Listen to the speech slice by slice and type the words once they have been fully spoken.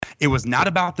It was not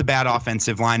about the bad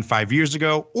offensive line 5 years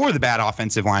ago or the bad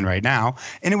offensive line right now.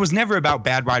 And it was never about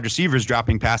bad wide receivers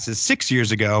dropping passes 6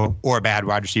 years ago or bad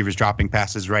wide receivers dropping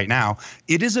passes right now.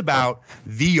 It is about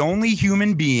the only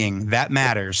human being that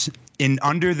matters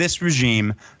under this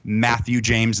regime, Matthew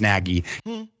James Nagy.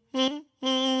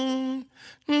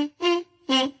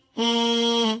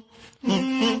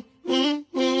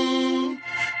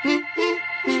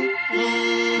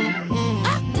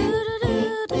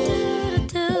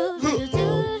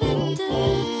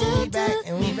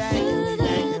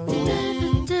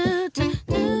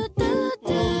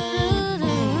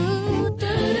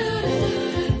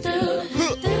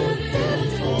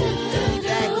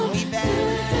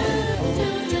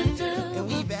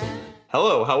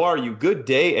 Hello, how are you? Good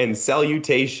day and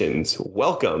salutations.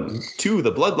 Welcome to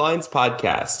the Bloodlines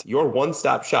Podcast, your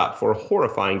one-stop shop for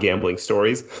horrifying gambling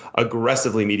stories,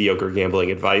 aggressively mediocre gambling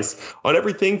advice on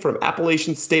everything from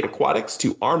Appalachian State Aquatics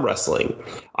to arm wrestling.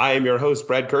 I am your host,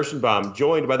 Brad Kirschenbaum,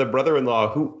 joined by the brother-in-law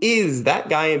who is that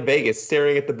guy in Vegas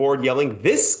staring at the board yelling,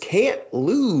 "This can't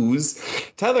lose,"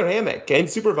 Tyler Hammock, and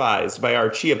supervised by our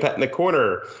Chia Pet in the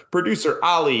corner, producer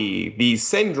Ali, the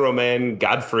Syndrome Man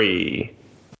Godfrey.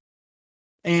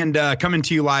 And coming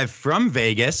to you live from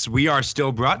Vegas, we are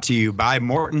still brought to you by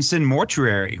Mortensen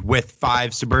Mortuary, with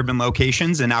 5 suburban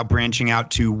locations and now branching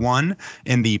out to 1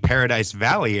 in the Paradise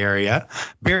Valley area,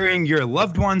 burying your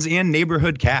loved ones and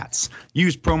neighborhood cats.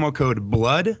 Use promo code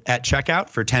BLOOD at checkout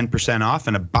for 10% off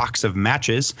and a box of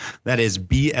matches. That is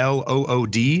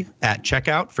BLOOD at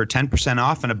checkout for 10%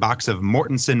 off and a box of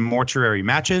Mortensen Mortuary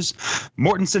matches.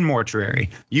 Mortensen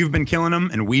Mortuary. You've been killing them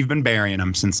and we've been burying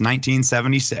them since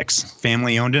 1976.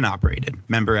 Family owned and operated.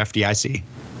 Member FDIC.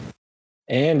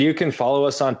 And you can follow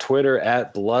us on Twitter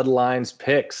at Bloodlines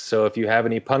Picks. So if you have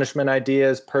any punishment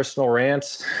ideas, personal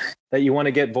rants that you want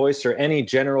to get voiced, or any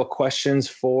general questions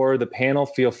for the panel,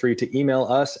 feel free to email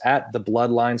us at the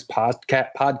Bloodlines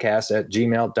podcast at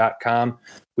gmail.com.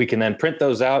 We can then print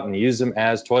those out and use them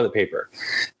as toilet paper.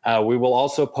 We will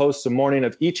also post the morning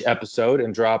of each episode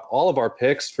and drop all of our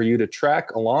picks for you to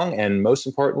track along, and most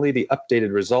importantly, the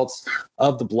updated results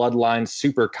of the Bloodlines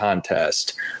Super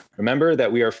Contest. Remember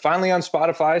that we are finally on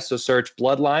Spotify, so search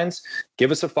Bloodlines,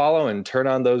 give us a follow, and turn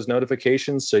on those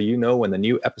notifications so you know when the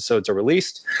new episodes are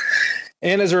released.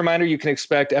 And as a reminder, you can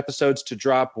expect episodes to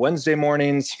drop Wednesday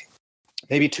mornings,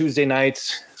 maybe Tuesday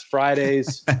nights,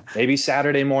 Fridays, maybe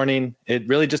Saturday morning. It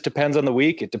really just depends on the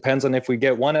week. It depends on if we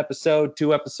get 1 episode,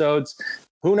 2 episodes.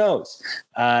 Who knows?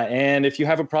 And if you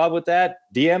have a problem with that,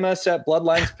 DM us at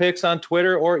Bloodlines Picks on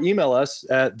Twitter or email us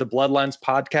at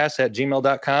thebloodlinespodcast at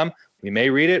gmail.com. We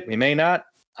may read it. We may not.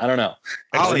 I don't know.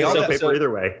 Actually, all paper either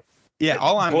way. Yeah,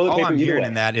 all I'm hearing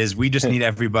in that is we just need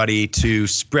everybody to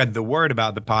spread the word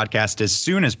about the podcast as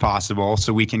soon as possible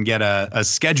so we can get a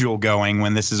schedule going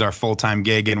when this is our full-time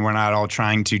gig and we're not all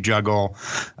trying to juggle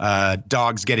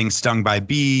dogs getting stung by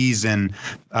bees and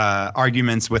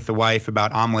arguments with the wife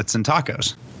about omelets and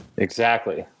tacos.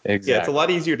 Exactly. Yeah, it's a lot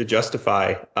easier to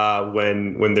justify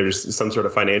when there's some sort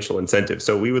of financial incentive.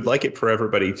 So we would like it for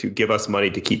everybody to give us money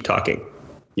to keep talking.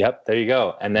 Yep, there you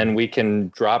go. And then we can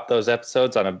drop those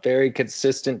episodes on a very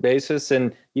consistent basis.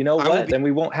 And you know what? Then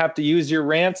we won't have to use your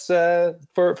rants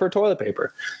for toilet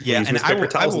paper. Yeah, and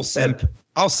I will simp.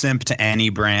 I'll simp to any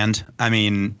brand. I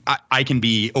mean, I can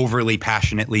be overly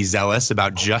passionately zealous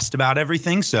about just about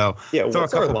everything. So yeah,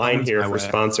 what's our line here for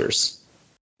sponsors?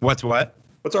 What's what?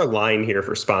 What's our line here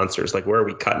for sponsors? Like, where are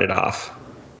we cutting it off?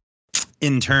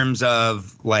 In terms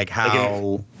of like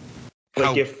how...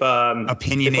 Like if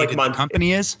opinionated if like the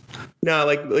company is? No,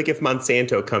 like if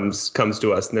Monsanto comes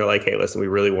to us and they're like, "Hey, listen, we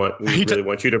really want you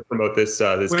to promote this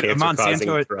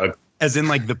cancer-causing drug." As in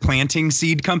like the planting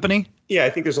seed company? Yeah, I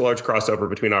think there's a large crossover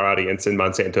between our audience and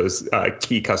Monsanto's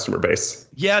key customer base.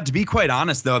 Yeah, to be quite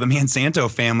honest, though, the Monsanto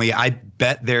family, I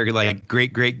bet their like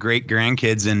great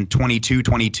grandkids in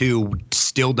 2022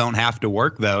 still don't have to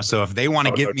work, though. So if they want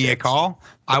to give me a call,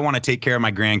 I want to take care of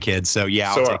my grandkids. So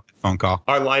yeah, I'll take the phone call.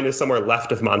 Our line is somewhere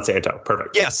left of Monsanto.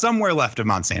 Perfect. Yeah, somewhere left of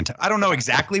Monsanto. I don't know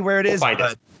exactly where it is,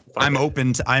 but I'm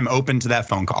open to that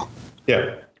phone call.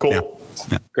 Yeah, cool. Yeah.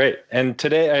 Yeah. Great.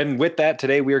 And with that,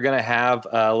 today we are going to have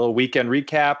a little weekend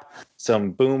recap,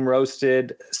 some boom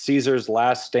roasted, Caesar's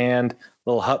Last Stand,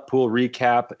 little Hut Pool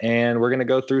recap, and we're going to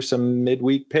go through some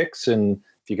midweek picks. And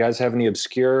if you guys have any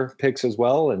obscure picks as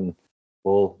well, and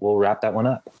we'll wrap that one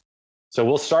up. So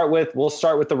we'll start with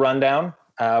the rundown.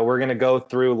 We're going to go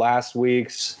through last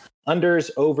week's unders,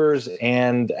 overs,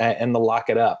 and the lock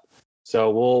it up.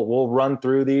 So we'll run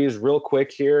through these real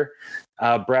quick here.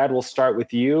 Brad, we'll start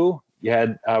with you.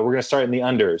 We're going to start in the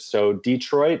unders. So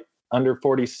Detroit under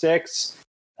 46.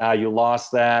 You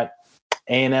lost that.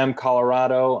 A&M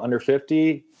Colorado under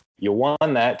 50. You won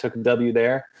that, took a W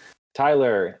there.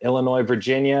 Tyler, Illinois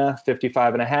Virginia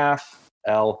 55.5.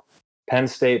 L. Penn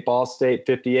State Ball State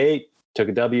 58, took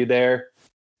a W there.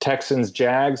 Texans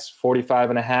Jags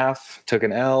 45.5, took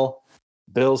an L.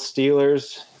 Bills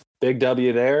Steelers, big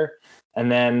W there.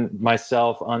 And then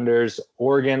myself, unders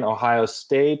Oregon Ohio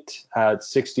State at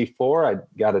 64, I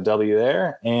got a W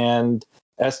there. And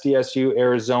SDSU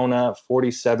Arizona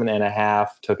 47.5,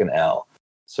 took an L.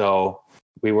 So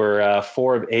we were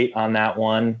 4 of 8 on that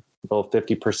one, little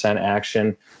 50%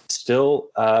 action. Still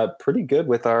pretty good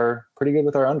with our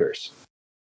unders.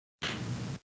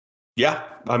 Yeah,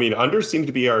 I mean, unders seem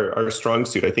to be our strong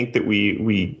suit. I think that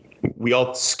we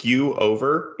all skew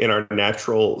over in our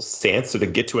natural stance. So to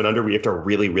get to an under, we have to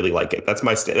really, really like it. That's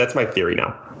my theory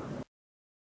now.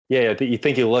 Yeah, you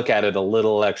think you look at it a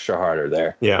little extra harder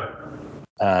there. Yeah.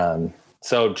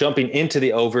 So jumping into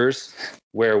the overs,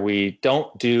 where we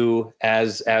don't do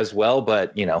as well,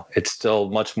 but it's still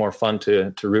much more fun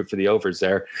to root for the overs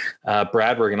there.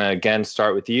 Brad, we're gonna again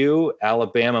start with you.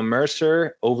 Alabama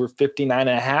Mercer over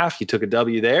 59.5. You took a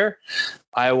W there.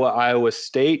 Iowa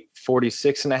State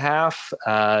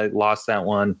 46.5. Lost that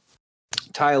one.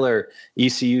 Tyler,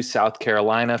 ECU South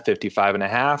Carolina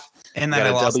 55.5. And then I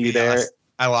lost W there.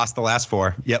 I lost the last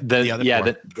 4. Yep.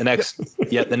 The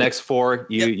next 4.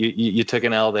 You took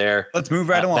an L there. Let's move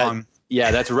right along.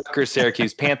 That's Rutgers,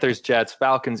 Syracuse, Panthers, Jets,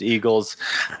 Falcons, Eagles,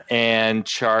 and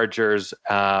Chargers,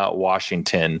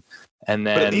 Washington. And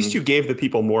then, but at least you gave the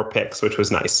people more picks, which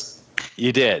was nice.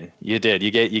 You did. You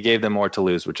gave them more to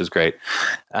lose, which is great.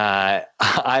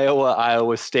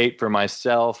 Iowa State for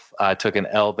myself. Took an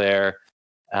L there.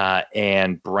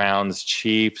 And Browns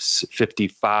Chiefs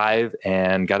 55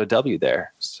 and got a W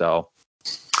there. So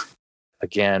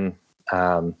again,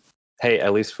 hey,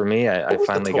 at least for me, I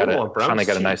finally got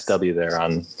a nice W there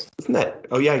on. Isn't that?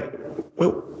 Oh yeah.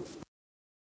 Well,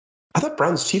 I thought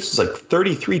Browns Chiefs was like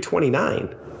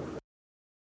 33-29.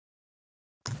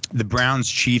 The Browns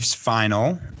Chiefs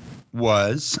final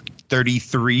was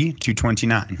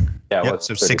 33-29. Yeah, yep,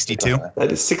 so 62.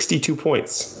 That is 62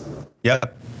 points.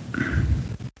 Yep.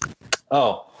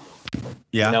 Oh,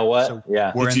 yeah. You know what? So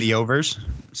we're in the overs,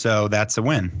 so that's a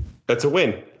win. That's a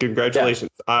win. Congratulations.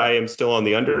 Yeah. I am still on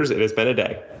the unders. It has been a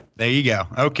day. There you go.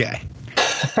 Okay.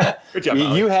 Good job.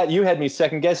 You had me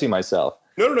second guessing myself.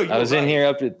 No. I was in here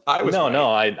up to. I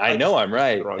know I'm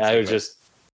right. I was just.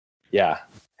 Yeah.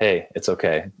 Hey, it's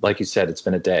okay. Like you said, it's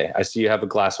been a day. I see you have a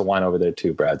glass of wine over there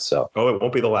too, Brad. So. Oh, it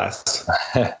won't be the last.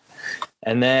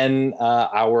 And then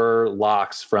our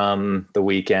locks from the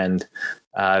weekend.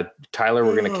 Tyler,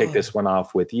 we're going to kick this one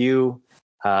off with you.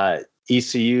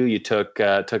 ECU, you took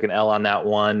an L on that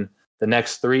one. The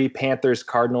next 3, Panthers,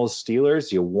 Cardinals,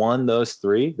 Steelers, you won those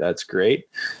 3. That's great.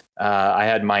 I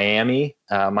had Miami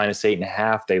minus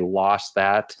 8.5. They lost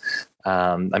that.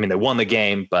 They won the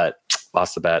game, but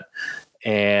lost the bet.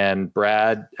 And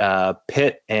Brad,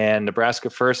 Pitt and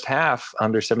Nebraska first half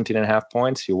under 17.5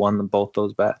 points. You won both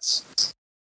those bets.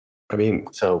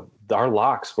 So our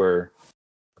locks were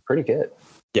pretty good.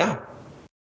 Yeah.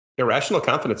 Irrational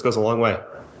confidence goes a long way.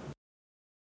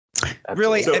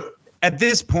 Really, at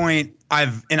this point,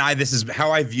 this is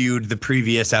how I viewed the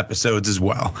previous episodes as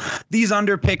well. These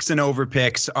under picks and over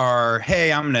picks are,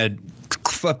 hey, I'm going to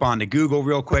flip onto Google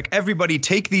real quick. Everybody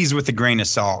take these with a grain of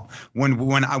salt.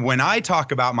 When I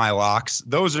talk about my locks,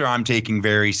 those are I'm taking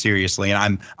very seriously,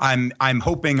 and I'm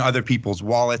hoping other people's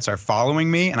wallets are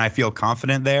following me, and I feel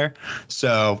confident there.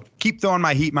 So keep throwing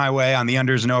my heat my way on the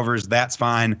unders and overs. That's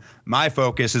fine. My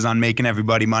focus is on making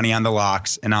everybody money on the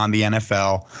locks and on the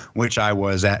NFL, which I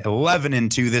was at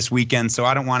 11-2 this weekend. So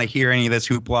I don't want to hear any of this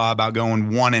hoopla about going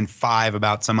 1-5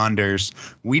 about some unders.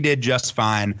 We did just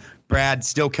fine. Brad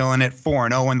still killing it,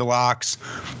 4-0 in the locks.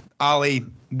 Ollie,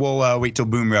 we'll wait till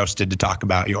Boom Roasted to talk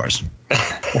about yours.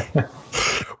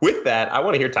 With that, I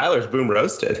want to hear Tyler's Boom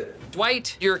Roasted.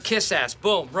 Dwight, you're a kiss ass.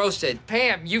 Boom, roasted.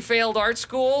 Pam, you failed art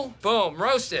school. Boom,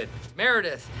 roasted.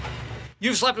 Meredith,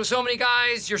 you've slept with so many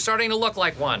guys, you're starting to look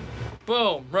like one.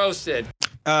 Boom, roasted.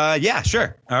 Yeah,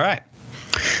 sure. All right.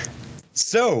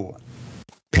 So,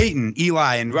 Peyton,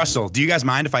 Eli, and Russell, do you guys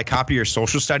mind if I copy your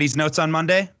social studies notes on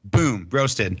Monday? Boom,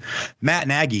 roasted. Matt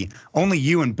Nagy, only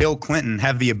you and Bill Clinton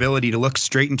have the ability to look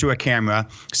straight into a camera,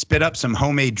 spit up some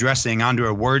homemade dressing onto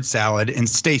a word salad, and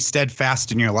stay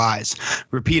steadfast in your lies.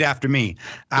 Repeat after me.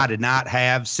 I did not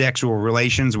have sexual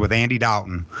relations with Andy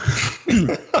Dalton.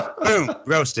 Boom,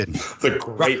 roasted. It's a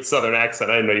great Southern accent.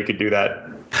 I didn't know you could do that.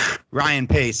 Ryan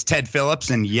Pace, Ted Phillips,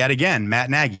 and yet again, Matt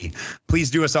Nagy. Please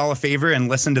do us all a favor and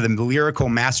listen to the lyrical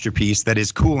masterpiece that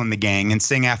is Kool and the Gang and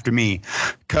sing after me.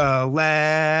 Collaborate,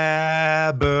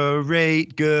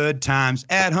 good times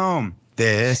at home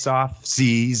this off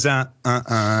season.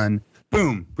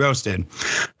 Boom, roasted.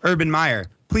 Urban Meyer,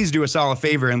 please do us all a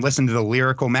favor and listen to the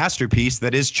lyrical masterpiece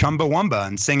that is Chumbawamba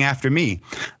and sing after me.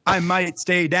 I might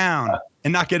stay down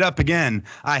and not get up again.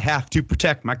 I have to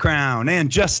protect my crown and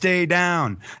just stay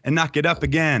down and not get up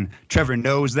again. Trevor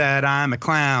knows that I'm a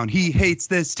clown. He hates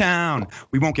this town.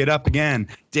 We won't get up again.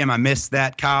 Damn, I miss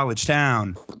that college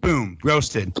town. Boom,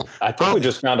 roasted. I think we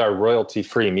just found our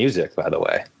royalty-free music, by the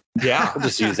way. Yeah. We'll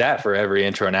just use that for every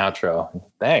intro and outro.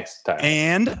 Thanks, Tyler.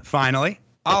 And finally,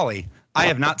 Ollie. I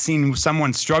have not seen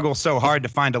someone struggle so hard to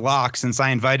find a lock since I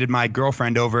invited my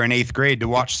girlfriend over in 8th grade to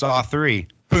watch Saw 3.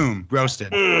 Boom,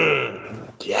 roasted.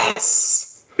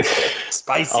 Yes.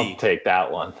 Spicy. I'll take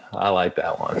that one. I like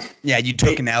that one. Yeah, you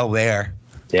took an L there.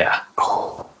 Yeah.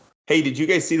 Hey, did you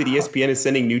guys see that ESPN is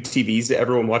sending new TVs to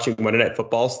everyone watching Monday Night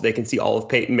Football so they can see all of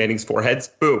Peyton Manning's foreheads?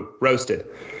 Boom, roasted.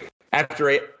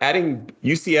 After adding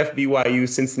UCF, BYU,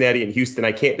 Cincinnati, and Houston,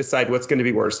 I can't decide what's going to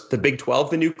be worse. The Big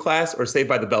 12, the new class, or Saved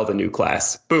by the Bell, the new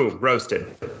class. Boom, roasted.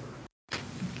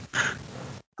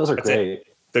 Those are great.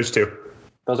 There's two.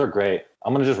 Those are great.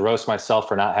 I'm going to just roast myself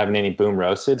for not having any boom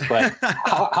roasted. But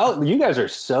how you guys are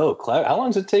so clever. How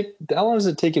long does it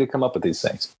take you to come up with these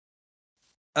things?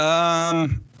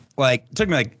 It took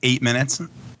me like 8 minutes.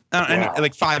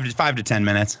 Like 5 to 10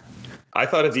 minutes. I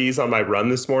thought of these on my run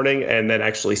this morning and then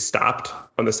actually stopped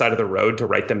on the side of the road to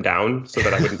write them down so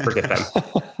that I wouldn't forget them.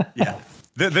 Yeah.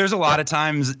 There's a lot of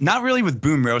times, not really with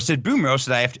boom roasted. Boom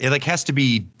roasted, it has to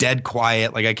be dead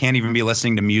quiet. Like I can't even be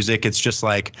listening to music. It's just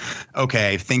like,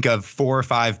 okay, think of 4 or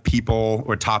 5 people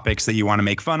or topics that you want to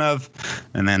make fun of.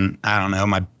 And then, I don't know,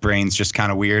 my brain's just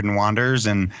kind of weird and wanders,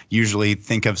 and usually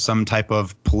think of some type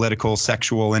of political,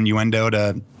 sexual innuendo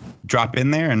to drop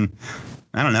in there. And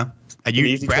I don't know.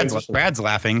 Brad's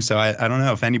laughing, so I don't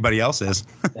know if anybody else is.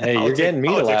 Hey, you're getting me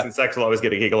to laugh. Politics and sex will always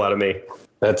get a giggle out of me.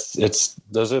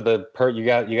 Those are the you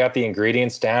got the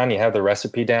ingredients down, you have the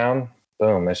recipe down.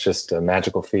 Boom, it's just a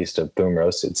magical feast of boom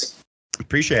roasteds.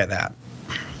 Appreciate that.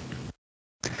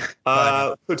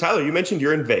 So Tyler, you mentioned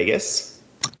you're in Vegas.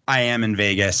 I am in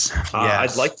Vegas.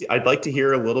 Yes. I'd like to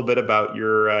hear a little bit about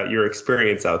your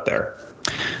experience out there.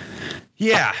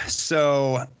 Yeah,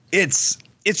 so it's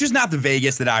just not the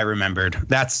Vegas that I remembered.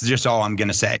 That's just all I'm going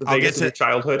to say. The Vegas of your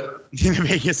childhood? The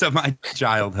Vegas of my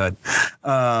childhood.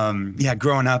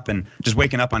 Growing up and just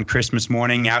waking up on Christmas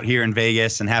morning out here in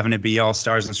Vegas and having it be all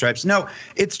stars and stripes. No,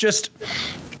 it's just,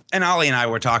 and Ollie and I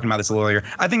were talking about this a little earlier.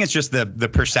 I think it's just the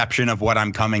perception of what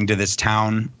I'm coming to this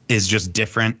town is just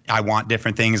different. I want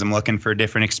different things. I'm looking for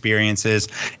different experiences.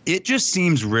 It just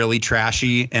seems really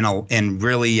trashy and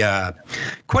really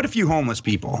quite a few homeless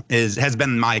people has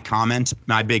been my comment,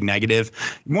 my big negative.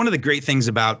 One of the great things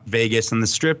about Vegas and the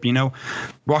Strip,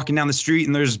 walking down the street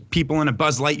and there's people in a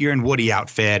Buzz Lightyear and Woody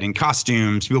outfit and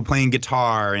costumes, people playing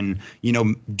guitar and,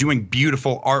 doing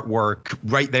beautiful artwork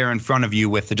right there in front of you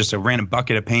with just a random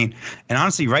bucket of paint. And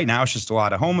honestly, right now, it's just a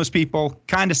lot of homeless people,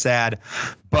 kind of sad.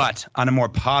 But on a more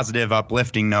positive,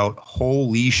 uplifting note,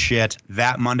 holy shit,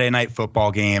 that Monday Night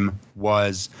Football game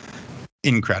was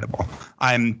incredible.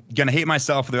 I'm going to hate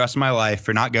myself for the rest of my life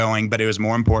for not going, but it was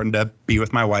more important to be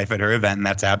with my wife at her event, and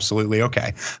that's absolutely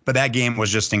okay. But that game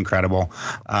was just incredible.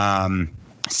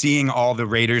 Seeing all the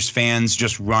Raiders fans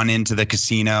just run into the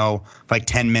casino like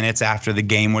 10 minutes after the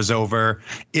game was over.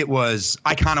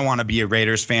 I kind of want to be a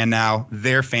Raiders fan now.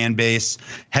 Their fan base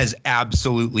has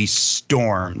absolutely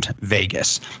stormed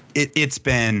Vegas. It's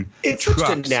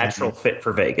such a natural fit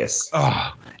for Vegas.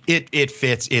 Oh, it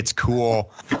fits. It's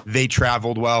cool. They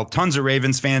traveled well. Tons of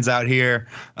Ravens fans out here.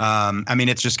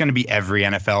 It's just going to be every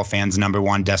NFL fan's number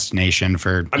one destination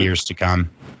for years to come.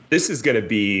 This is going to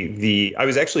be I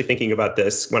was actually thinking about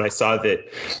this when I saw that,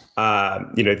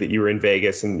 that you were in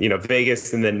Vegas and,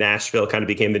 Vegas and then Nashville kind of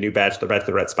became the new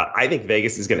bachelorette spot. I think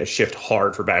Vegas is going to shift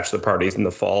hard for bachelor parties in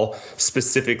the fall.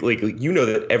 Specifically,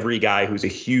 that every guy who's a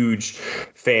huge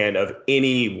fan of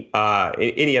any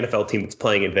NFL team that's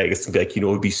playing in Vegas can be like,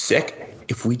 it'd be sick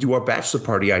if we do our bachelor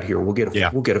party out here. We'll get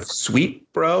a suite,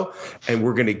 bro, and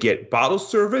we're going to get bottle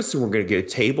service and we're going to get a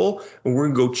table and we're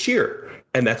going to go cheer.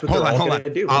 And that's what they're all going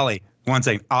to do. Ollie, one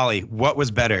second. Ollie, what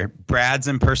was better, Brad's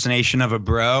impersonation of a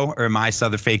bro or my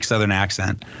fake Southern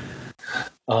accent?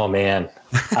 Oh, man.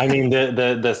 I mean,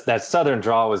 that Southern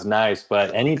drawl was nice,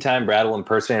 but anytime Brad will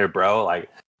impersonate a bro, like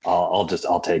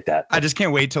I'll take that. I just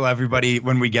can't wait till everybody,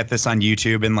 when we get this on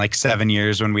YouTube in like 7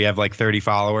 years, when we have like 30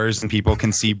 followers and people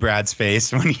can see Brad's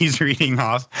face when he's reading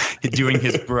off, doing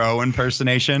his bro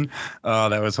impersonation. Oh,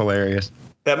 that was hilarious.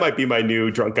 That might be my new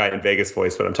drunk guy in Vegas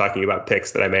voice when I'm talking about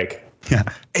picks that I make. Yeah.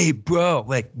 Hey, bro,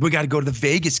 like we got to go to the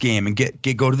Vegas game and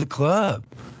go to the club.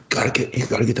 You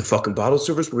gotta get the fucking bottle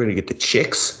service. We're gonna get the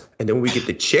chicks, and then when we get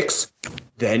the chicks,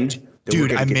 then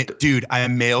dude, I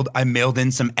mailed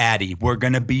in some Addy. We're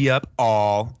gonna be up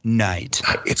all night.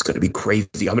 It's gonna be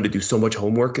crazy. I'm gonna do so much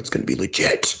homework. It's gonna be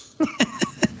legit.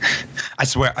 I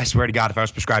swear to God, if I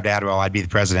was prescribed Adderall, I'd be the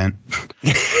president.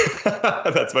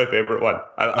 That's my favorite one.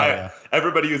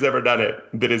 Everybody who's ever done it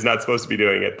that is not supposed to be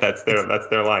doing it, that's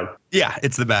their line. Yeah,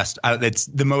 it's the best. It's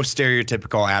the most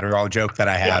stereotypical Adderall joke that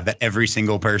I have. That every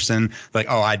single person, like,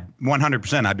 oh, I'd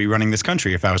 100%, I'd be running this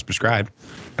country if I was prescribed.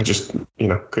 I just,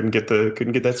 couldn't get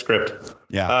that script.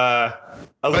 Yeah.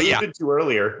 Alluded to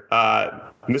earlier,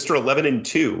 Mr. 11 and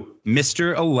 2.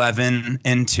 Mr. 11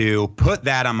 and 2. Put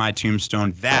that on my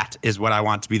tombstone. That is what I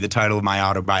want to be the title of my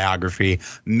autobiography.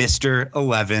 Mr.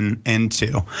 11 and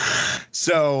 2.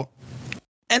 So,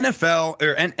 NFL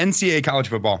or NCAA college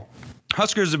football.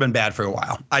 Huskers have been bad for a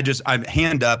while. I'm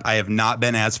hand up. I have not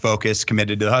been as focused,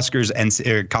 committed to the Huskers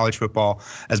and college football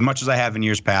as much as I have in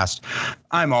years past.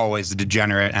 I'm always a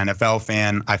degenerate NFL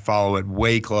fan. I follow it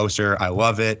way closer. I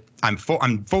love it. I'm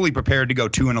fully prepared to go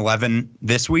 2-11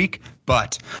 this week,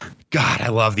 but God, I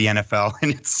love the NFL,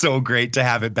 and it's so great to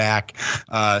have it back.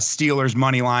 Steelers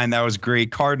money line, that was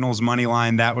great. Cardinals money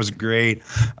line, that was great.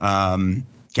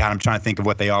 God, I'm trying to think of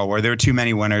what they all were. There were too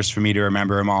many winners for me to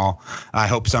remember them all. I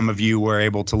hope some of you were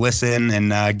able to listen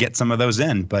and get some of those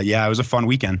in. But yeah, it was a fun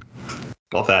weekend.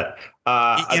 Love that.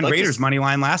 And Raiders money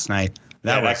line last night.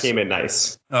 That came in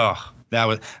nice. Oh, that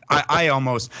was I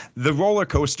almost the roller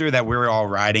coaster that we were all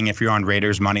riding. If you're on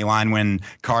Raiders money line when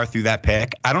Carr threw that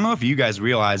pick, I don't know if you guys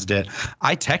realized it.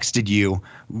 I texted you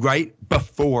right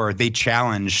before they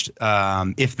challenged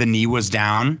if the knee was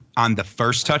down on the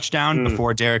first touchdown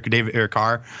before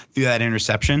Carr threw that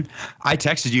interception. I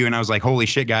texted you and I was like, "Holy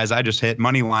shit, guys! I just hit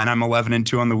money line. I'm 11 and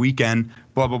 2 on the weekend."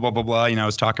 Blah blah blah blah blah. I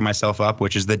was talking myself up,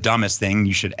 which is the dumbest thing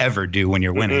you should ever do when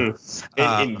you're winning.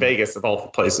 In Vegas, of all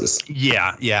places.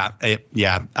 Yeah.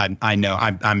 I know.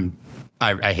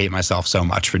 I hate myself so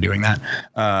much for doing that.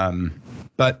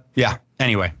 But yeah.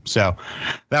 Anyway, so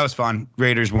that was fun.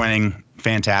 Raiders winning.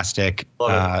 Fantastic.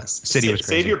 City was crazy.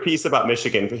 Save your piece about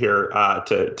Michigan here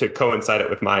to coincide it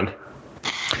with mine.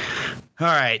 All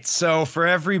right. So for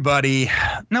everybody,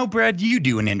 no, Brad, you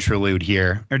do an interlude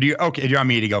here. Or do you? Okay. Do you want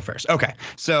me to go first? Okay.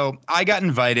 So I got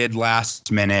invited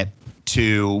last minute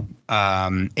to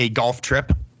a golf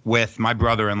trip with my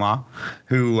brother-in-law,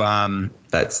 who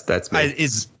that's me.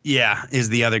 is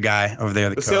the other guy over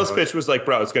there. The sales pitch was like,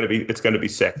 bro, it's gonna be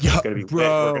sick. Yeah, it's gonna be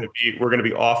bro. We're gonna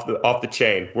be off the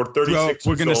chain. We're 36.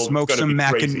 Bro, we're gonna smoke some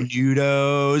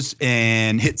Macanudos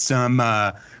and hit some.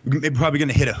 We're probably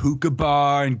gonna hit a hookah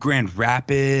bar in Grand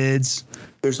Rapids.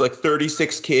 There's like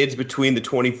 36 kids between the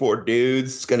 24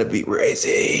 dudes. It's gonna be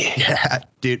crazy. Yeah,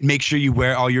 dude. Make sure you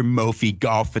wear all your Mophie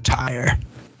golf attire.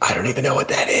 I don't even know what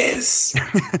that is.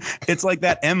 It's like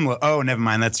that Oh, never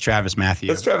mind. That's Travis Matthew.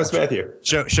 That's Travis Matthew.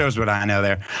 Shows what I know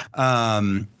there.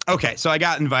 Okay, so I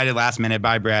got invited last minute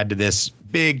by Brad to this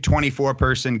big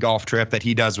 24-person golf trip that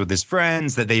he does with his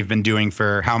friends that they've been doing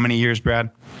for how many years, Brad?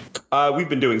 We've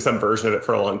been doing some version of it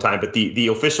for a long time, but the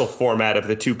official format of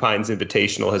the Two Pines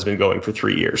Invitational has been going for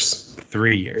 3 years.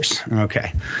 3 years.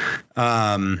 Okay.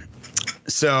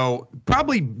 So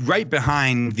probably right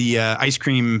behind the ice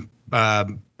cream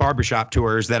barbershop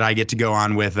tours that I get to go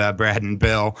on with Brad and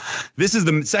Bill. This is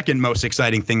the second most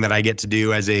exciting thing that I get to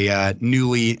do as a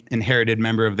newly inherited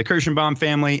member of the Kirschenbaum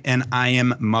family, and I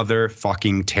am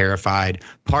motherfucking terrified.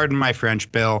 Pardon my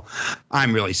French, Bill.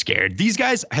 I'm really scared. These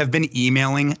guys have been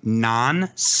emailing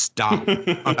nonstop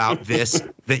about this.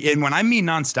 And when I mean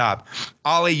nonstop,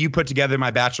 Ollie, you put together my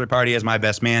bachelor party as my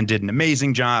best man, did an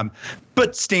amazing job.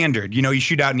 But standard, you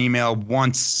shoot out an email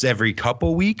once every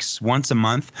couple weeks, once a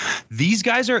month. These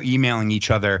guys are emailing each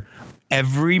other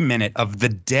every minute of the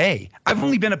day. I've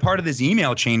only been a part of this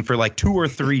email chain for like 2 or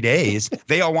 3 days.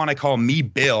 They all want to call me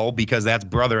Bill because that's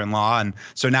brother-in-law. And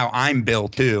so now I'm Bill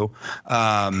too.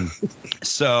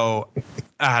 So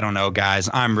I don't know, guys.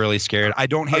 I'm really scared. I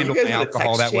don't handle my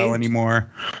alcohol that well anymore.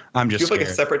 I'm just scared. Do you have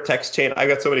like a separate text chain? I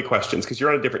got so many questions because you're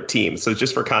on a different team. So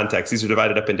just for context, these are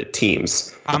divided up into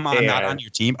teams. I'm not on your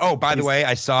team. Oh, by the way,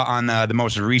 I saw on the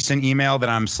most recent email that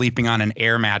I'm sleeping on an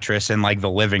air mattress in like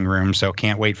the living room. So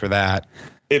can't wait for that.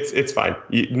 It's fine.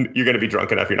 You're going to be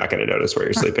drunk enough. You're not going to notice where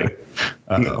you're sleeping.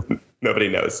 Nobody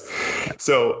knows.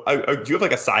 So do you have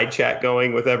like a side chat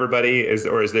going with everybody?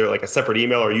 Or is there like a separate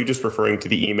email? Or are you just referring to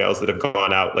the emails that have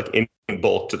gone out like in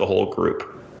bulk to the whole group?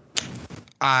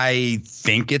 I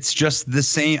think it's just the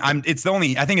same. I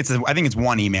think it's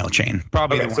one email chain.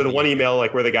 Probably. Okay, so the one email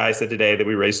like where the guy said today that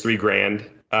we raised $3,000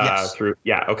 yes. through.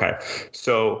 Yeah. Okay.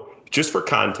 So just for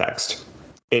context,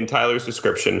 in Tyler's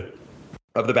description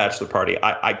of the bachelor party,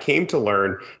 I came to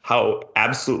learn how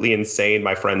absolutely insane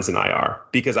my friends and I are,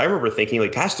 because I remember thinking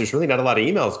like, gosh, there's really not a lot of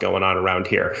emails going on around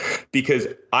here, because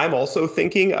I'm also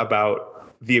thinking about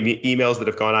the emails that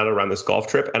have gone on around this golf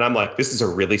trip. And I'm like, this is a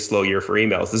really slow year for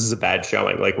emails. This is a bad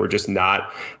showing. Like, we're just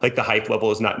not, like, the hype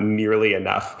level is not nearly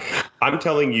enough. I'm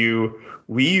telling you,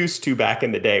 we used to, back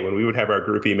in the day when we would have our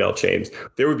group email chains,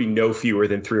 there would be no fewer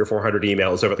than 300 or 400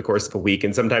 emails over the course of a week.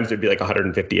 And sometimes there'd be like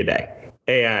 150 a day.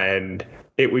 And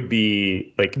it would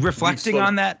be like, reflecting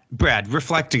on that, Brad,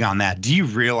 do you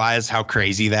realize how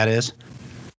crazy that is?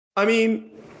 I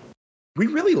mean, we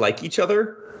really like each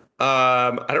other.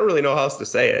 I don't really know how else to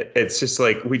say it. It's just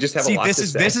like we just have a lot to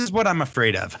say. This is what I'm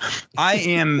afraid of. I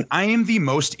am the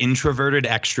most introverted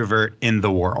extrovert in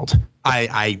the world.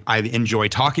 I enjoy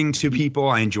talking to people.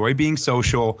 I enjoy being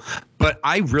social, but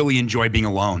I really enjoy being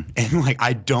alone. And like,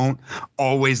 I don't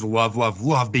always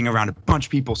love being around a bunch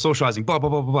of people, socializing, blah,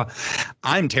 blah, blah, blah, blah.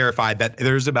 I'm terrified that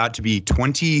there's about to be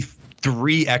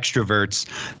 23 extroverts,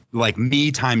 like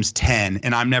me times 10,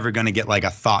 and I'm never going to get like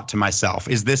a thought to myself.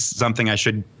 Is this something I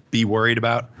should be worried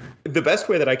about? The best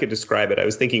way that I could describe it, I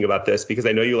was thinking about this because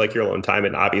I know you like your alone time,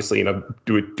 and obviously, you know,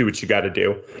 do what you got to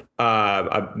do.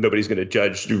 Nobody's going to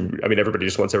judge. I mean, everybody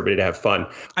just wants everybody to have fun.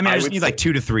 I mean, I just need like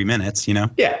 2 to 3 minutes, you know?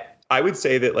 Yeah. I would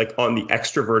say that like on the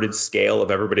extroverted scale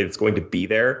of everybody that's going to be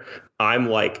there, I'm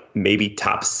like maybe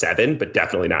top 7, but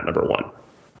definitely not number 1.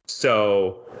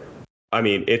 So, I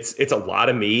mean, it's a lot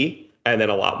of me and then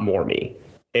a lot more me.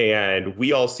 And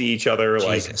we all see each other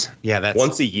like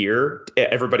once a year,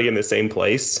 everybody in the same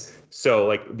place. So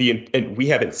like and we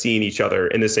haven't seen each other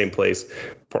in the same place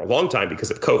for a long time because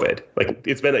of COVID. Like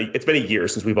it's been a year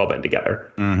since we've all been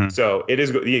together. Mm-hmm. So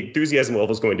the enthusiasm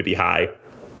level is going to be high.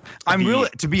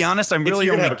 To be honest, I'm really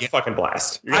you're gonna have a fucking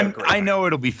blast. I know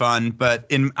it'll be fun, but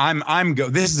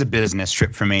this is a business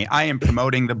trip for me. I am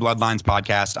promoting the Bloodlines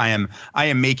podcast. I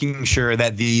am making sure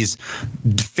that these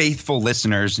faithful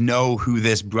listeners know who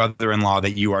this brother-in-law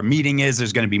that you are meeting is.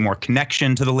 There's going to be more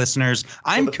connection to the listeners.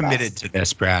 I'm committed to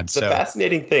this, Brad. The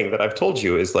fascinating thing that I've told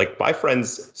you is like my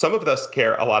friends, some of us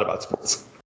care a lot about sports.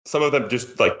 Some of them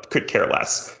just like could care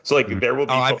less. So like there will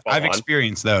be football I've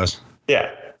experienced those.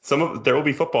 Yeah. There will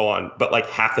be football on, but like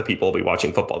half the people will be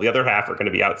watching football. The other half are going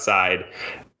to be outside.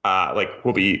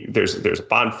 There's a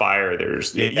bonfire.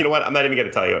 You know what? I'm not even going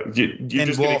to tell you. You're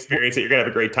just going to experience it. You're going to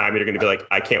have a great time. And you're going to be like,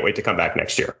 I can't wait to come back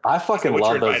next year. I fucking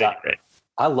love those.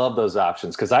 I love those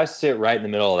options because I sit right in the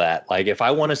middle of that. Like if I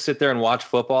want to sit there and watch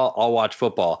football, I'll watch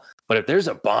football. But if there's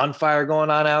a bonfire going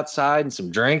on outside and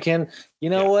some drinking, you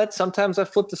know what? Sometimes I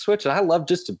flip the switch and I love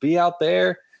just to be out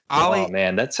there. Oh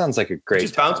man, that sounds like a great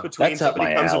just bounce between.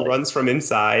 Somebody comes and runs from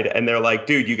inside and they're like,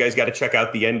 dude, you guys got to check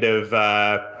out the end of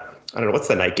I don't know, what's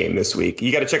the night game this week?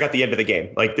 You got to check out the end of the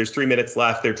game. Like there's 3 minutes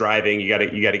left. They're driving. You got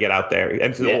to get out there.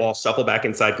 And so we'll all shuffle back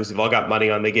inside because we've all got money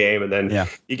on the game. And then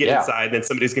you get inside and then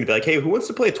somebody's going to be like, hey, who wants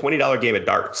to play a $20 game of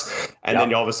darts? And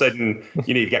then all of a sudden,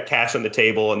 you've got cash on the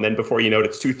table. And then before you know it,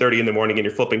 it's 2:30 in the morning and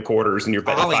you're flipping quarters and you're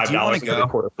betting $5 on every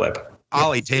quarter flip.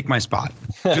 Ollie, take my spot.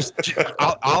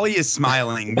 Ollie is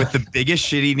smiling with the biggest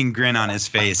shit-eating grin on his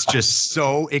face, just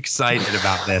so excited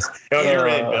about this. You're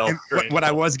in, Bill. What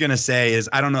I was gonna say is,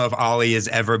 I don't know if Ollie is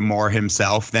ever more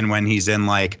himself than when he's in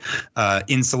like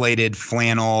insulated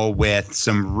flannel with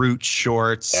some Root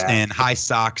shorts and high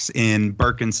socks in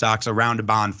Birkenstocks around a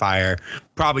bonfire.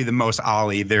 Probably the most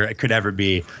Ollie there could ever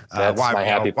be. That's my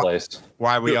happy place.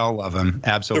 Why we all love him.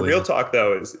 Absolutely. The real talk,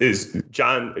 though, is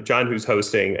John, who's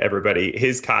hosting everybody,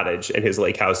 his cottage and his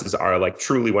lake houses are like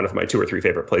truly one of my 2 or 3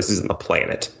 favorite places on the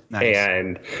planet. Nice.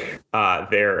 And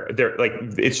they're like,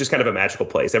 it's just kind of a magical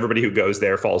place. Everybody who goes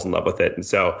there falls in love with it. And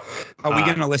so are we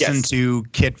going to listen to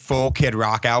full Kid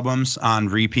Rock albums on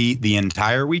repeat the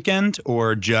entire weekend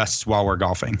or just while we're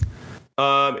golfing?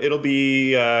 It'll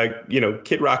be,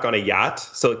 Kid Rock on a yacht.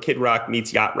 So Kid Rock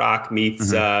meets Yacht Rock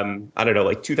meets, I don't know,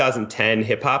 like 2010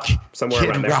 hip hop, somewhere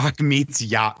around there. Kid Rock meets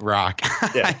Yacht Rock.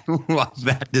 Yeah. I love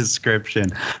that description.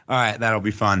 All right. That'll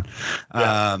be fun.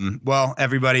 Yeah. Well,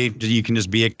 everybody, you can just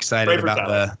be excited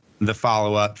about the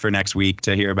follow-up for next week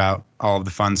to hear about all of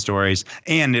the fun stories.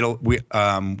 And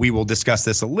we will discuss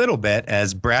this a little bit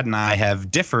as Brad and I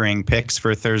have differing picks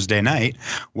for Thursday night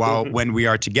when we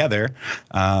are together,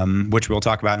 which we'll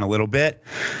talk about in a little bit.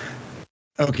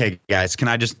 Okay, guys, can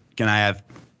I have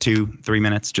 2-3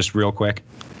 minutes just real quick?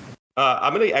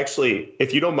 I'm going to actually,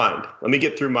 if you don't mind, let me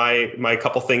get through my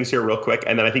couple things here real quick,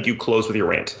 and then I think you close with your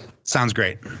rant. Sounds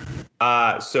great.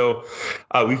 So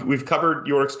we've covered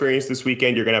your experience this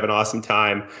weekend. You're going to have an awesome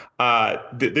time.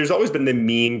 There's always been the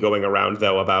meme going around,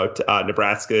 though, about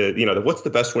Nebraska, what's the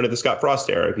best win of the Scott Frost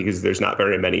era, because there's not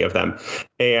very many of them.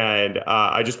 And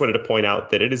I just wanted to point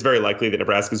out that it is very likely that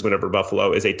Nebraska's win over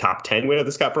Buffalo is a top 10 win of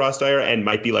the Scott Frost era and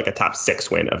might be like a top 6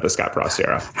 win of the Scott Frost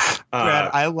era. Brad,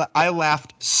 I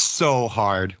laughed so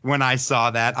hard when I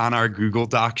saw that on our Google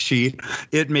Doc sheet.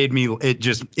 It made me,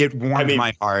 it warmed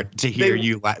my heart to hear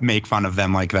you make fun of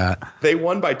them like that. They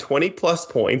won by 20 plus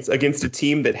points against a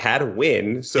team that had a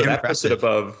win. So that puts it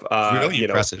above, really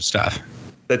impressive stuff.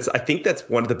 I think that's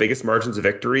one of the biggest margins of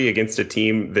victory against a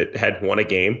team that had won a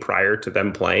game prior to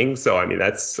them playing. So, I mean,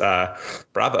 that's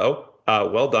bravo.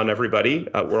 Well done, everybody.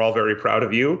 We're all very proud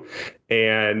of you.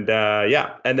 And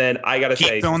and then I got to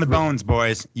say, keep throwing the bones,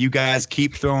 boys. You guys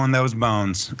keep throwing those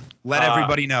bones. Let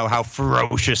everybody know how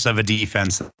ferocious of a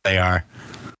defense they are.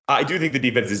 I do think the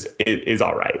defense is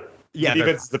all right. Yeah, the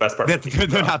defense is the best part.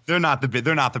 They're not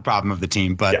the problem of the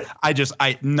team, but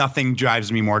yeah. Nothing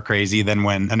drives me more crazy than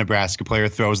when a Nebraska player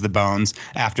throws the bones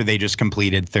after they just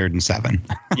completed 3rd and 7.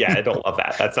 Yeah, I don't love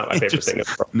that. That's not my favorite thing.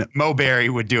 Mo Berry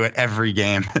would do it every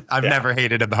game. I've never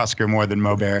hated a Husker more than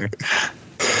Mo Berry.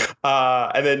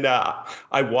 And then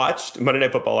I watched Monday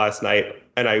Night Football last night,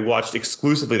 and I watched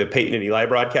exclusively the Peyton and Eli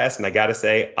broadcast, and I got to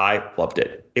say, I loved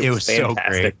it. It was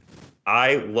fantastic. So great.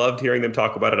 I loved hearing them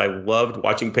talk about it. I loved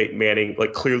watching Peyton Manning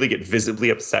clearly get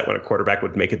visibly upset when a quarterback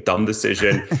would make a dumb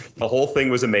decision. The whole thing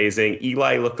was amazing.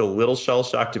 Eli looked a little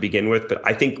shell-shocked to begin with, but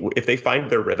I think if they find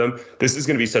their rhythm, this is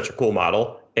going to be such a cool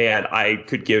model. And I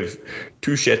could give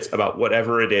 2 shits about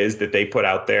whatever it is that they put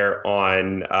out there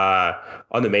on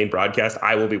the main broadcast.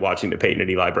 I will be watching the Peyton and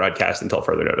Eli broadcast until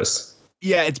further notice.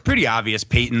 Yeah, it's pretty obvious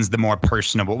Peyton's the more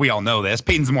personable. We all know this.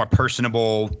 Peyton's the more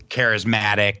personable,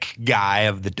 charismatic guy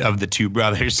of the two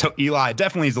brothers. So Eli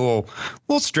definitely is a little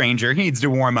stranger. He needs to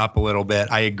warm up a little bit.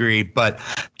 I agree. But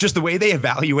just the way they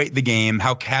evaluate the game,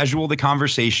 how casual the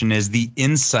conversation is, the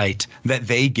insight that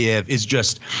they give is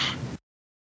just.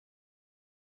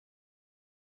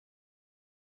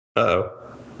 Uh-oh.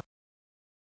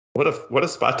 What a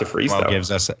spot to freeze, though. Gives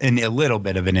us a little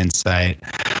bit of an insight.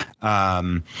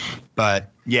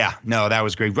 But yeah, no, that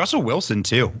was great. Russell Wilson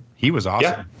too. He was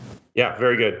awesome. Yeah,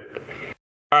 very good.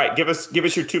 All right, give us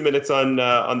your 2 minutes on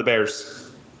the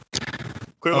Bears.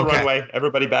 Clear the runway.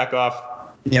 Everybody back off.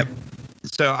 Yep.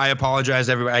 So I apologize,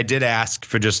 everybody. I did ask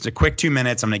for just a quick 2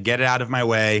 minutes. I'm going to get it out of my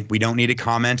way. We don't need to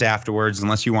comment afterwards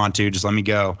unless you want to. Just let me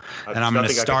go. And I'm going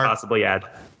to start. I could possibly add.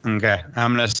 Okay.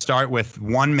 I'm going to start with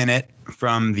 1 minute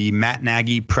from the Matt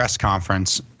Nagy press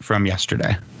conference from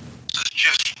yesterday.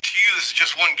 This is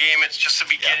just one game. It's just the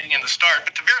beginning and the start.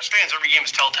 But to Bears fans, every game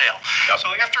is telltale. Yep. So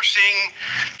after seeing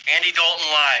Andy Dalton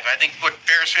live, I think what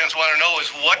Bears fans want to know is,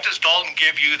 what does Dalton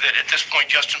give you that at this point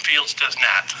Justin Fields does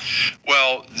not?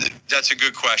 Well, that's a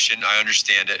good question. I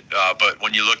understand it. But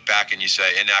when you look back and you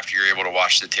say, and after you're able to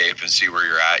watch the tape and see where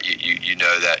you're at, you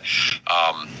know that,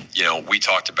 we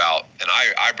talked about, and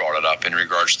I brought it up in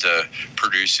regards to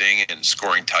producing and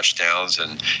scoring touchdowns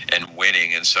and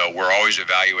winning. And so we're always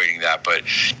evaluating that. But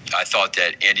I thought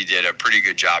that Andy did a pretty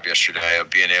good job yesterday of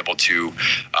being able to,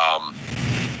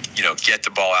 get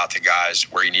the ball out to guys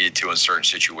where he needed to in certain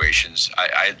situations.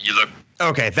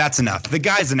 Okay, that's enough. The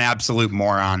guy's an absolute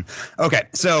moron. Okay,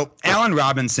 so Allen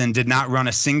Robinson did not run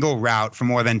a single route for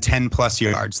more than 10 plus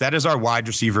yards. That is our wide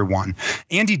receiver 1.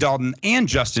 Andy Dalton and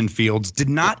Justin Fields did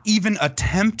not even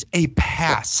attempt a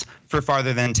pass for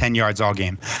farther than 10 yards all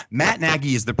game. Matt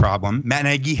Nagy is the problem. Matt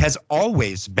Nagy has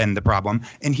always been the problem,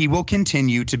 and he will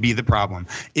continue to be the problem.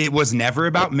 It was never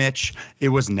about Mitch. It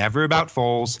was never about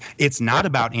Foles. It's not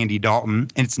about Andy Dalton,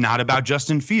 and it's not about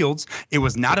Justin Fields. It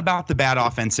was not about the bad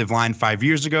offensive line 5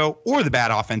 years ago or the bad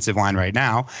offensive line right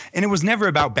now, and it was never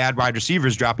about bad wide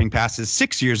receivers dropping passes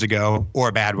 6 years ago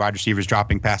or bad wide receivers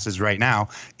dropping passes right now.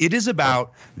 It is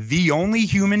about the only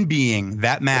human being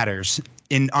that matters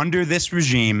under this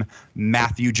regime,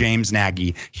 Matthew James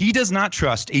Nagy. He does not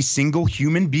trust a single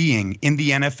human being in the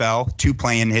NFL to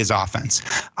play in his offense.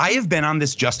 I have been on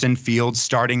this Justin Fields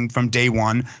starting from day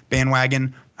one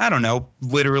bandwagon, I don't know,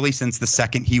 literally since the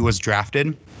second he was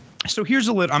drafted. So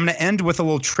I'm going to end with a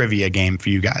little trivia game for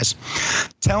you guys.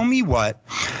 Tell me what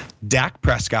Dak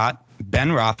Prescott, Ben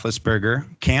Roethlisberger,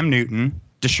 Cam Newton,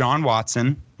 Deshaun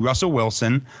Watson, Russell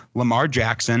Wilson, Lamar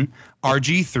Jackson,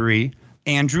 RG3,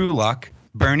 Andrew Luck,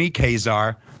 Bernie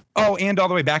Kazar, and all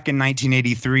the way back in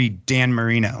 1983, Dan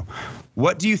Marino.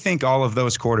 What do you think all of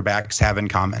those quarterbacks have in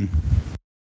common?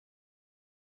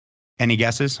 Any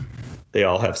guesses? They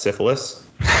all have syphilis.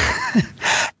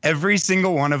 Every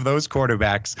single one of those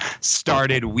quarterbacks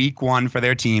started week 1 for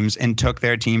their teams and took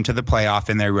their team to the playoff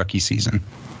in their rookie season.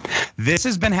 This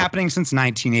has been happening since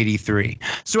 1983.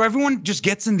 So everyone just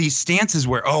gets in these stances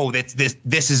where,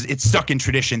 it's stuck in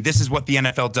tradition. This is what the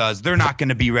NFL does. They're not going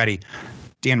to be ready.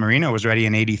 Dan Marino was ready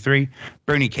in 83.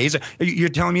 Bernie Kazar. You're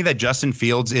telling me that Justin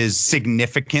Fields is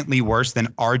significantly worse than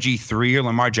RG3 or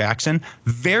Lamar Jackson?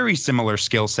 Very similar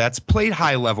skill sets, played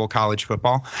high-level college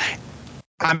football.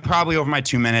 I'm probably over my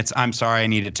 2 minutes. I'm sorry. I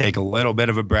need to take a little bit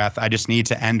of a breath. I just need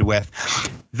to end with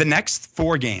the next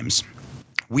 4 games.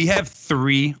 We have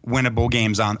 3 winnable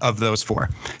games of those 4.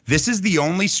 This is the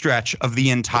only stretch of the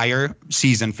entire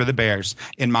season for the Bears,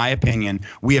 in my opinion.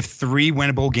 We have 3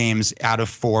 winnable games out of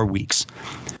 4 weeks.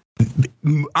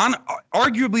 On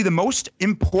arguably the most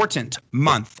important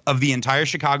month of the entire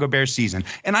Chicago Bears season.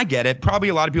 And I get it. Probably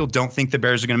a lot of people don't think the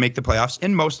Bears are going to make the playoffs,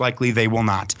 and most likely they will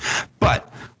not.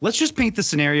 But let's just paint the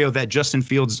scenario that Justin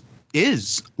Fields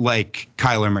is like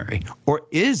Kyler Murray or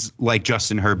is like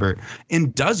Justin Herbert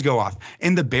and does go off,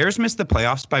 and the Bears miss the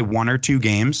playoffs by 1 or 2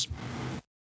 games.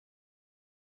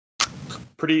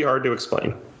 Pretty hard to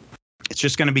explain. It's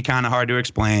just going to be kind of hard to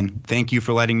explain. Thank you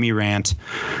for letting me rant.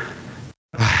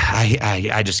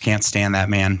 I just can't stand that,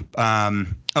 man.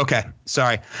 Okay,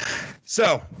 sorry.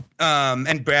 So,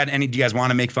 and Brad, do you guys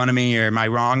want to make fun of me, or am I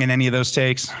wrong in any of those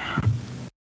takes?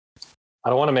 I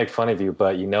don't want to make fun of you,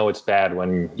 but you know it's bad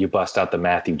when you bust out the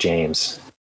Matthew James.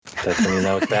 That's when you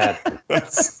know it's bad.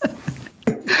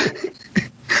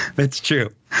 That's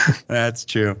true. That's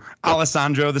true.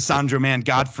 Alessandro, the Sandro Man,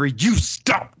 Godfrey, you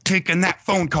stop taking that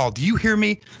phone call. Do you hear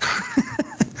me?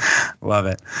 Love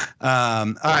it.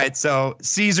 All right. So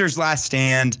Caesar's Last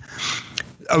Stand.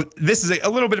 Oh, this is a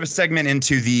little bit of a segment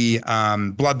into the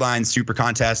Bloodline Super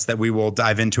Contest that we will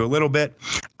dive into a little bit.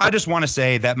 I just want to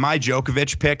say that my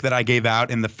Djokovic pick that I gave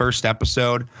out in the first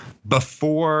episode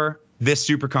before this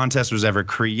Super Contest was ever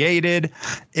created,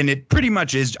 and it pretty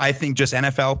much is, I think, just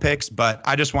NFL picks, but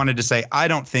I just wanted to say I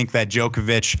don't think that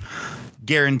Djokovic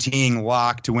guaranteeing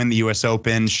lock to win the U.S.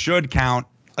 Open should count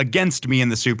against me in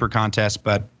the Super Contest,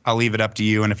 but I'll leave it up to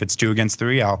you, and if it's 2 against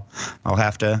 3, I'll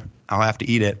have to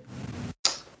eat it.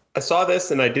 I saw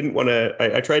this and I didn't want to,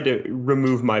 I tried to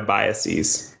remove my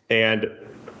biases, and,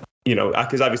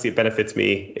 because obviously it benefits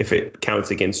me if it counts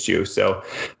against you. So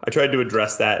I tried to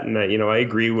address that, and I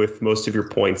agree with most of your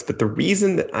points. But the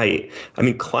reason that I'm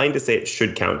inclined to say it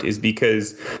should count is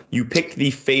because you picked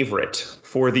the favorite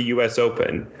for the U.S.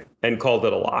 Open and called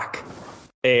it a lock.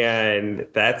 And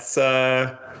that's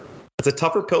a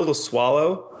tougher pill to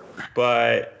swallow.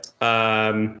 But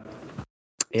Ollie,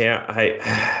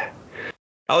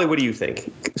 what do you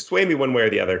think? Sway me one way or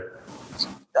the other.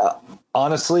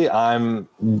 Honestly,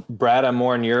 Brad, I'm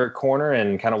more in your corner,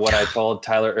 and kind of what I told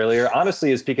Tyler earlier,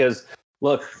 honestly, is because,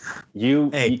 look,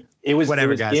 we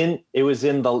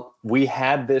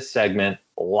had this segment,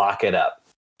 Lock It Up.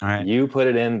 All right. You put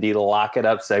it in the Lock It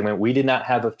Up segment. We did not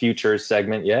have a future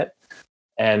segment yet.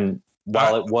 And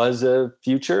while it was a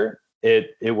future,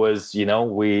 it was,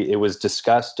 it was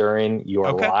discussed during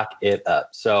your Lock It Up.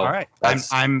 So all right,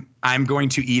 I'm going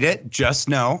to eat it. Just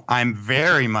know I'm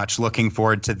very much looking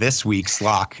forward to this week's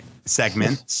lock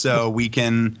segment, so we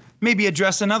can maybe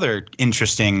address another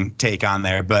interesting take on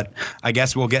there. But I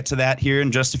guess we'll get to that here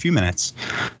in just a few minutes.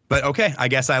 But okay, I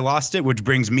guess I lost it, which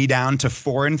brings me down to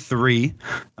 4-3.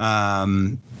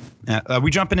 Are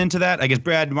we jumping into that? I guess,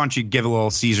 Brad, why don't you give a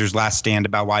little Caesar's Last Stand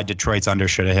about why Detroit's under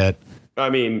should have hit?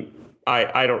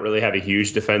 I don't really have a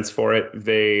huge defense for it.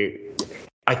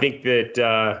 I think that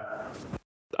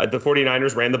the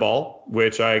 49ers ran the ball,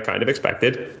 which I kind of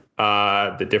expected.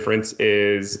 The difference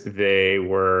is they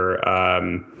were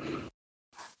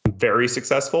very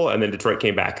successful, and then Detroit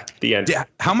came back at the end. Yeah.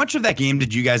 How much of that game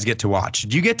did you guys get to watch?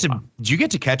 Did you get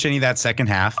to catch any of that second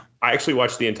half? I actually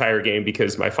watched the entire game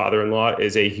because my father-in-law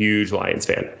is a huge Lions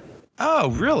fan. Oh,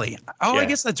 really? Oh, yeah. I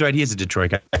guess that's right. He is a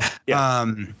Detroit guy.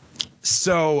 Yeah.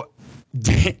 So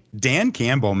Dan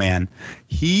Campbell, man,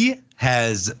 he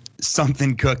has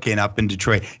something cooking up in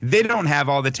Detroit. They don't have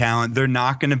all the talent. They're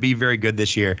not going to be very good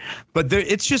this year, but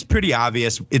it's just pretty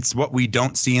obvious. It's what we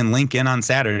don't see in Lincoln on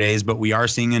Saturdays, but we are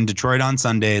seeing in Detroit on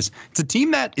Sundays. It's a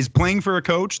team that is playing for a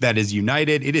coach that is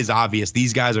united. It is obvious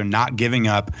these guys are not giving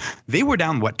up. They were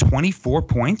down, 24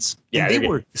 points? Yeah, they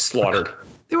were slaughtered.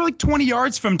 They were like 20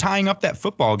 yards from tying up that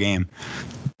football game.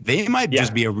 They might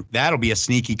just be that'll be a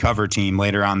sneaky cover team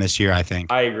later on this year, I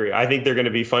think. I agree. I think they're going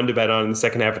to be fun to bet on in the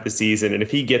second half of the season. And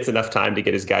if he gets enough time to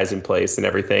get his guys in place and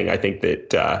everything, I think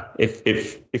that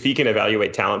if he can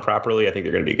evaluate talent properly, I think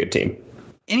they're going to be a good team.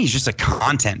 And he's just a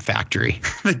content factory.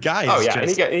 The guy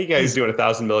is any guy who's doing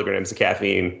 1,000 milligrams of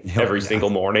caffeine every single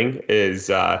morning is,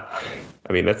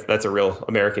 that's a real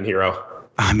American hero.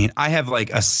 I mean, I have like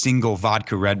a single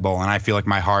vodka Red Bull, and I feel like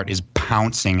my heart is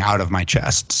pouncing out of my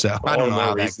chest. So I don't know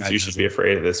how you should be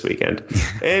afraid of this weekend.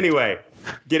 Anyway,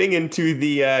 getting into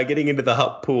the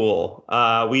Hup Pool,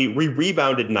 we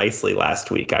rebounded nicely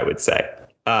last week, I would say.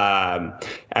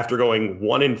 After going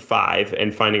 1-5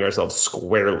 and finding ourselves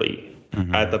squarely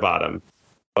at the bottom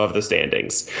of the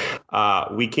standings,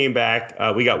 we came back.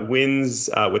 We got wins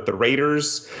with the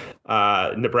Raiders,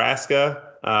 Nebraska.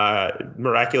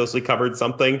 Miraculously covered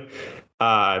something.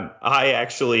 I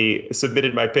actually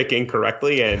submitted my pick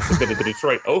incorrectly and submitted the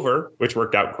Detroit over, which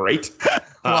worked out great.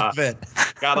 Love it.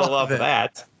 Gotta love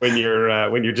that when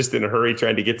you're just in a hurry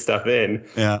trying to get stuff in.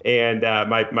 Yeah. And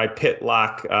my pit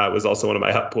lock was also one of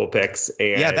my Hup Pool picks.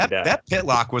 And that pit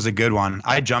lock was a good one.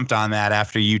 I jumped on that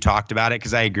after you talked about it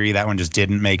because I agree that one just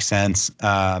didn't make sense.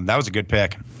 That was a good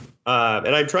pick.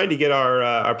 And I'm trying to get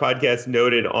our podcast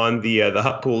noted on the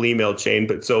Hup Pool email chain,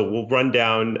 but so we'll run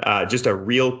down just a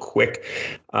real quick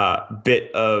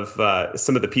bit of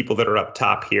some of the people that are up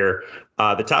top here.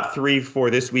 The top three for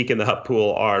this week in the Hup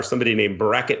Pool are somebody named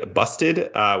Bracket Busted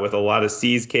with a lot of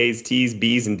C's, K's, T's,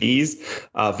 B's, and D's.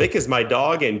 Vic is my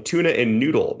dog, and Tuna and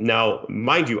Noodle. Now,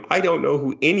 mind you, I don't know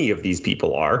who any of these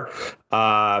people are.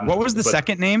 What was the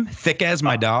second name? Thick as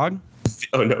my dog?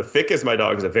 Oh, no. Thick as my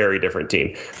dog is a very different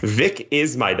team. Vic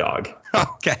is my dog.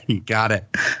 Okay, got it.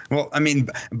 Well, I mean,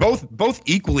 both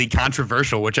equally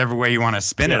controversial, whichever way you want to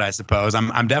spin it, I suppose.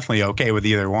 I'm definitely okay with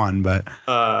either one, but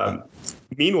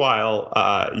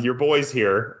meanwhile, your boys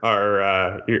here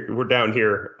are we're down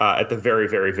here at the very,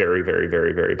 very, very, very,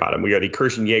 very, very bottom. We are the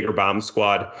Kirschen-Jaeger Bomb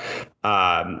Squad,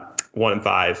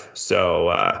 1-5.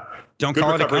 So don't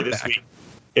call it a comeback. This week.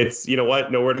 It's, you know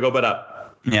what, nowhere to go but up.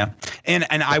 Yeah. And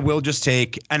I will just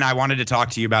and I wanted to talk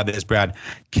to you about this, Brad.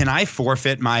 Can I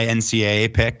forfeit my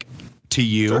NCAA pick to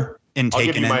you? Sure. And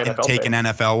take an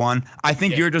NFL one? I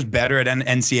think you're just better at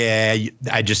NCAA.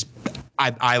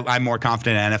 I'm more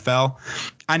confident in NFL.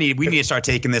 We need to start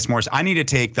taking this more. I need to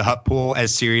take the Hup Pool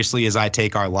as seriously as I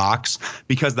take our locks,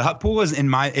 because the Hup Pool is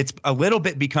it's a little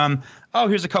bit become,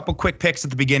 here's a couple quick picks at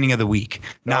the beginning of the week.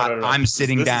 No. I'm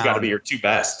sitting down. This has got to be your two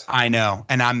best. I know.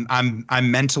 And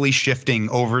I'm mentally shifting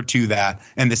over to that.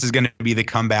 And this is going to be the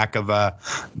comeback of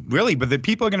really, but the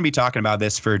people are going to be talking about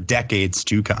this for decades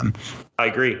to come. I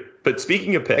agree. But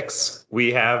speaking of picks,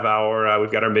 we've got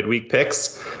our midweek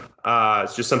picks.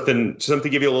 It's just something to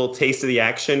give you a little taste of the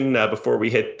action before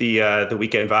we hit the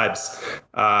weekend vibes.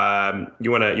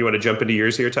 You want to jump into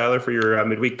yours here, Tyler, for your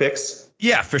midweek picks?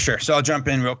 Yeah, for sure. So I'll jump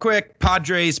in real quick.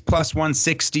 Padres plus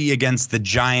 160 against the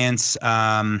Giants.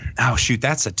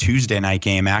 That's a Tuesday night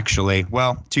game, actually.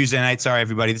 Well, Tuesday night. Sorry,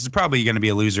 everybody. This is probably going to be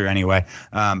a loser anyway.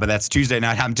 But that's Tuesday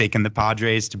night. I'm taking the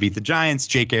Padres to beat the Giants.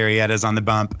 Jake Arrieta's on the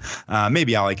bump.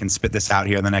 Maybe I can spit this out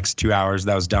here in the next 2 hours.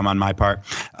 That was dumb on my part.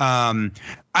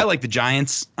 I like the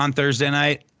Giants on Thursday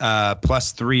night,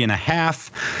 plus 3.5.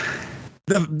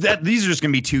 These are just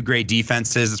going to be two great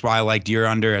defenses. That's why I liked your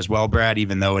under as well, Brad,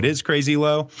 even though it is crazy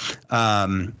low.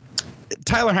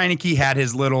 Tyler Heinicke had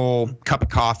his little cup of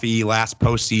coffee last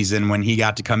postseason when he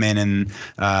got to come in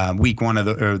week one of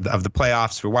the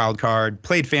playoffs for wild card.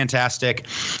 Played fantastic.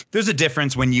 There's a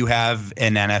difference when you have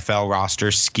an NFL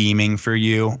roster scheming for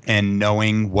you and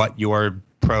knowing what your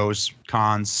pros,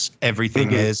 cons,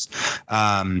 everything is.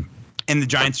 And the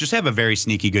Giants just have a very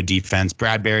sneaky good defense.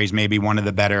 Bradbury's maybe one of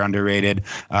the better underrated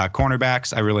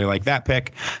cornerbacks. I really like that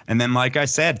pick. And then, like I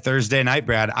said, Thursday night,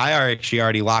 Brad, I actually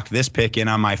already locked this pick in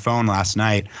on my phone last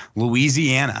night.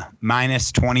 Louisiana,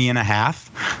 minus 20.5.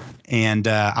 And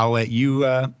I'll let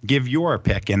you give your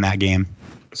pick in that game.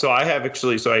 So I have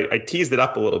I teased it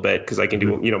up a little bit because I can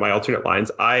do, my alternate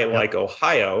lines. I like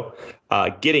Ohio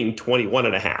getting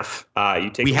 21.5. You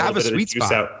take we have a sweet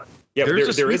spot. Out. Yeah,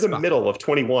 there is a middle of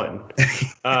 21.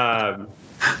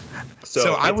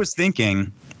 So I was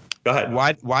thinking, go ahead.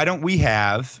 Why don't we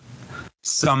have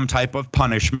some type of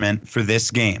punishment for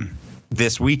this game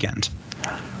this weekend?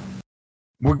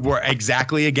 We're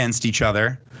exactly against each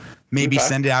other. Maybe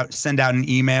Okay. send out an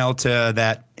email to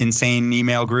that insane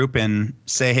email group and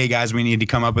say, hey guys, we need to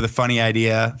come up with a funny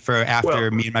idea for after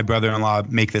me and my brother-in-law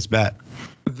make this bet.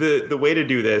 The way to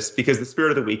do this, because the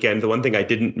spirit of the weekend, the one thing I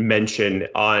didn't mention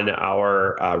on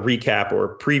our recap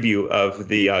or preview of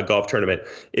the golf tournament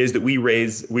is that we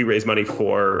raise money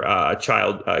for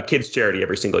a kids charity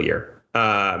every single year.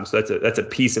 So that's a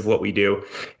piece of what we do,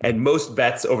 and most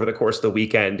bets over the course of the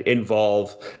weekend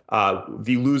involve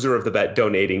the loser of the bet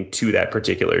donating to that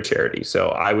particular charity. So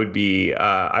I would be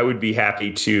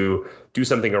happy to do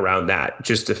something around that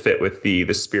just to fit with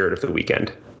the spirit of the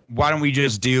weekend. Why don't we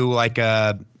just do like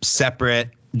a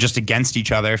separate, just against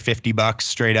each other, $50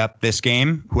 straight up this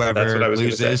game? Whoever That's what I was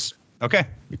gonna loses. say. Okay,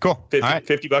 cool. 50, All right.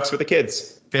 $50 for the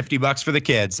kids. $50 for the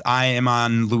kids. I am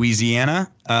on Louisiana.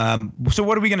 So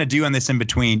what are we going to do on this in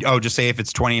between? Oh, just say if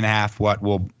it's 20.5, what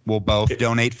we'll both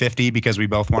donate 50 because we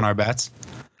both won our bets?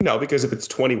 No, because if it's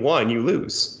 21, you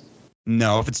lose.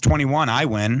 No, if it's 21, I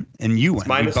win and you win.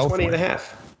 Minus We both 20 win. and a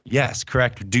half. Yes,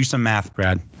 correct. Do some math,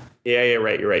 Brad. Yeah, you're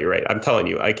right. I'm telling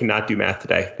you, I cannot do math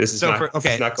today. This is not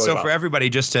going So well. for everybody,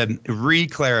 just to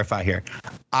re-clarify here,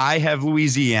 I have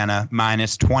Louisiana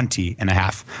minus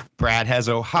 20.5. Brad has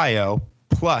Ohio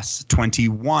plus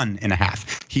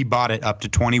 21.5. He bought it up to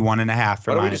 21.5 for Why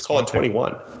don't we minus just call it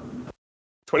 21?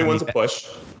 21's a push.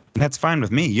 That's fine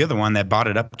with me. You're the one that bought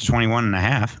it up to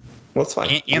 21.5. Well, it's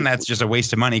fine. And that's just a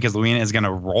waste of money because Louisiana is going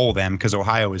to roll them because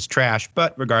Ohio is trash.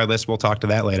 But regardless, we'll talk to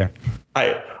that later.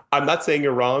 I'm not saying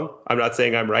you're wrong. I'm not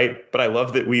saying I'm right, but I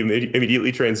love that we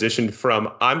immediately transitioned from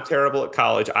I'm terrible at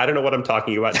college, I don't know what I'm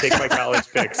talking about, take my college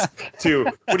picks, to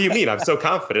what do you mean? I'm so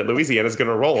confident Louisiana's going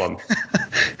to roll them.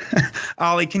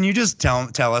 Ollie, can you just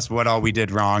tell us what all we did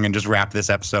wrong and just wrap this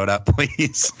episode up,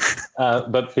 please?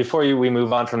 But before we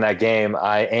move on from that game,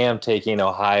 I am taking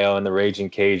Ohio and the Raging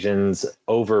Cajuns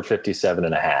over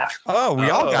 57.5. Oh, we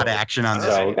all got action on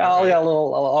this. So we all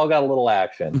got a little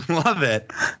action. Love it.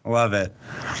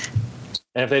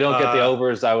 And if they don't get the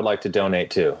overs, I would like to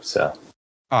donate too. So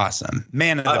Awesome.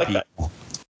 Man of the like people. that.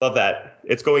 Love that.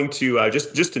 It's going to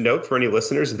just to note for any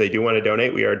listeners, if they do want to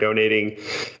donate, we are donating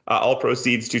all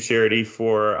proceeds to charity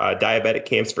for diabetic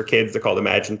camps for kids. They're called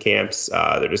Imagine Camps.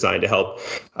 They're designed to help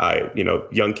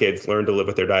young kids learn to live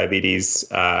with their diabetes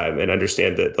and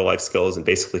understand the life skills and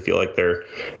basically feel like they're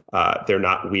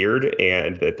not weird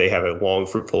and that they have a long,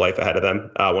 fruitful life ahead of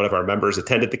them. One of our members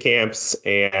attended the camps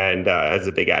and is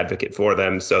a big advocate for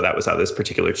them. So that was how this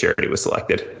particular charity was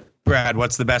selected. Brad,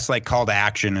 what's the best call to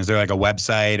action? Is there a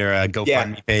website or a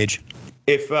GoFundMe page?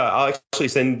 If I'll actually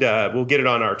send, we'll get it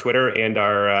on our Twitter and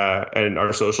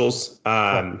our socials.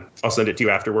 I'll send it to you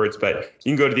afterwards. But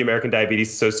you can go to the American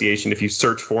Diabetes Association. If you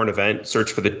search for an event,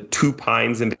 search for the Two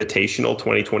Pines Invitational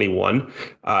 2021.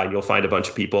 You'll find a bunch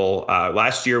of people.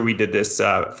 Last year we did this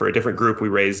for a different group. We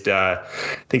raised I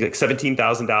think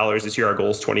 $17,000. This year our goal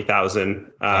is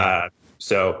 $20,000.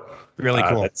 So really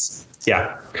cool.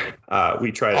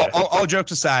 We try to. All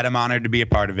jokes aside, I'm honored to be a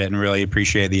part of it and really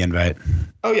appreciate the invite.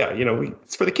 Oh yeah,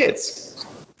 it's for the kids,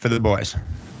 for the boys,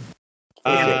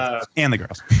 and the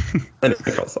girls, and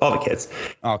the girls, all the kids.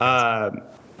 All kids.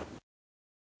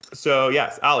 So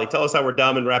yes, Ollie, tell us how we're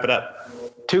dumb and wrap it up.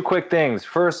 Two quick things.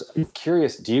 First, I'm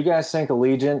curious, do you guys think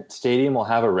Allegiant Stadium will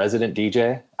have a resident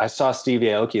DJ? I saw Steve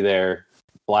Aoki there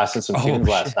blasting some tunes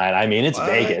last night. I mean, it's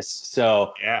Vegas.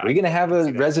 So are we going to have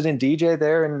a resident DJ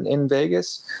there in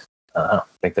Vegas? I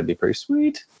think that'd be pretty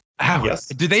sweet. Yes.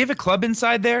 Do they have a club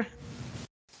inside there?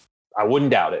 I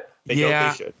wouldn't doubt it. They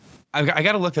should. I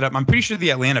got to look that up. I'm pretty sure the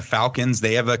Atlanta Falcons,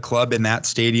 they have a club in that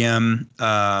stadium.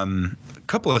 A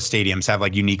couple of stadiums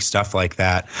have unique stuff like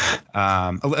that.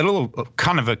 A little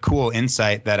kind of a cool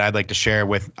insight that I'd like to share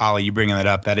with Ollie. You bringing that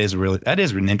up. That is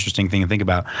an interesting thing to think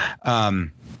about.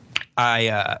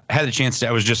 I had a chance to,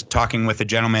 I was just talking with a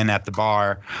gentleman at the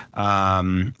bar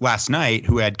last night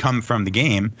who had come from the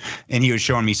game, and he was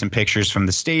showing me some pictures from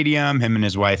the stadium. Him and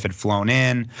his wife had flown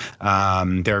in.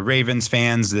 They're Ravens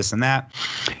fans, this and that.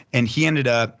 And he ended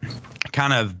up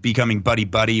kind of becoming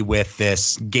buddy-buddy with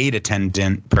this gate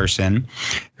attendant person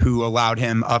who allowed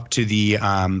him up to the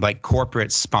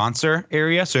corporate sponsor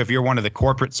area. So if you're one of the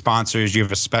corporate sponsors, you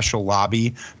have a special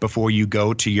lobby before you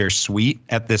go to your suite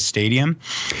at this stadium.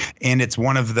 And it's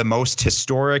one of the most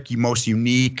historic, most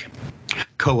unique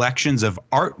collections of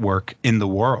artwork in the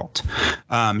world.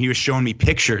 He was showing me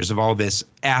pictures of all this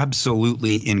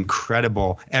absolutely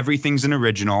incredible. Everything's an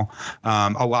original,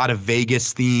 a lot of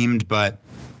Vegas themed, but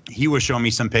he was showing me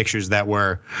some pictures that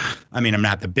were, I mean, I'm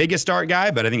not the biggest art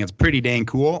guy, but I think it's pretty dang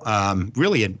cool.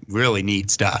 Really neat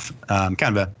stuff. Kind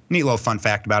of a neat little fun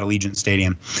fact about Allegiant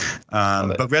Stadium.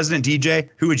 But Resident DJ,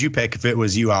 who would you pick if it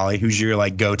was you, Ollie? Who's your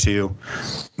like go-to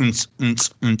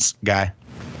guy?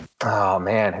 Oh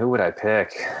man, who would I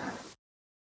pick?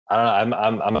 I don't know.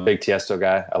 I'm a big Tiesto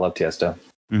guy. I love Tiesto.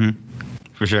 Mm-hmm.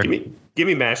 For sure. Give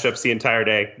me mashups the entire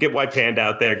day. Get White Panda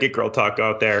out there. Get Girl Talk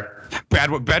out there.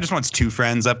 Brad just wants 2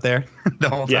 friends up there the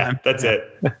whole time. Yeah, that's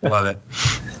it. Love it.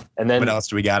 And then what else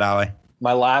do we got, Ollie?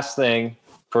 My last thing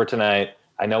for tonight.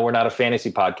 I know we're not a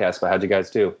fantasy podcast, but how'd you guys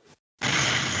do?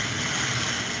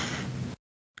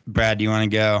 Brad, do you want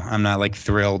to go? I'm not like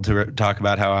thrilled to talk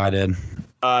about how I did.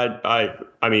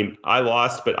 I mean, I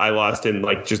lost, but I lost in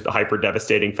like just hyper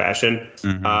devastating fashion.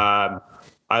 Mm-hmm.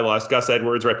 I lost Gus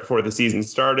Edwards right before the season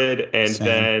started, and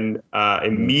then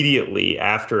immediately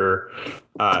after,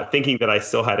 thinking that I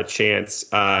still had a chance.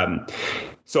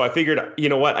 So I figured, you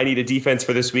know what? I need a defense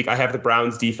for this week. I have the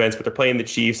Browns defense, but they're playing the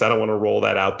Chiefs. I don't want to roll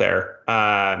that out there.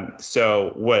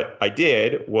 So what I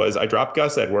did was I dropped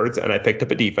Gus Edwards and I picked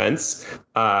up a defense.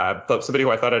 Somebody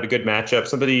who I thought had a good matchup.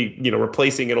 Somebody,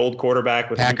 replacing an old quarterback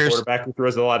with a new quarterback who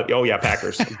throws a lot of. Oh yeah,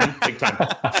 Packers, big time.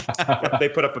 They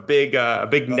put up a big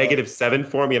 -7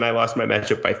 for me, and I lost my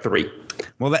matchup by 3.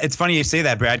 Well, it's funny you say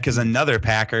that, Brad, because another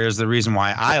Packer is the reason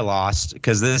why I lost,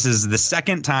 because this is the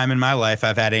second time in my life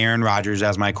I've had Aaron Rodgers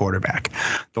as my quarterback.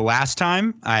 The last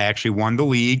time I actually won the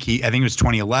league, I think it was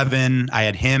 2011. I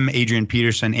had him, Adrian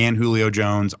Peterson, and Julio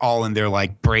Jones all in their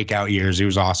like breakout years. It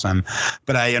was awesome.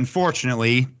 But I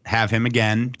unfortunately have him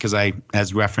again because I,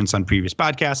 as referenced on previous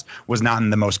podcasts, was not in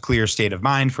the most clear state of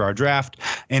mind for our draft.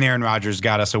 And Aaron Rodgers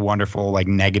got us a wonderful like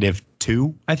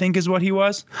 -2, I think is what he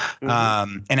was.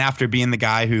 Mm-hmm. And after being the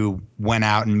guy who went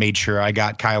out and made sure I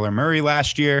got Kyler Murray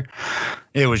last year,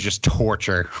 it was just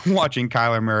torture watching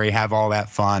Kyler Murray have all that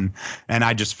fun. And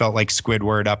I just felt like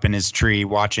Squidward up in his tree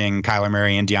watching Kyler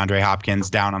Murray and DeAndre Hopkins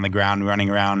down on the ground,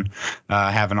 running around,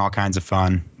 having all kinds of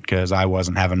fun because I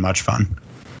wasn't having much fun.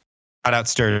 Shout out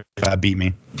Sturge beat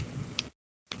me.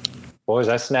 Boys,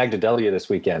 I snagged a W this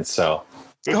weekend, so.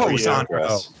 Oh,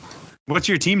 Sandro. What's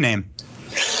your team name?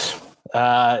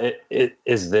 It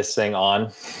is this thing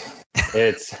on?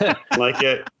 It's like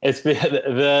it. It's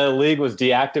the league was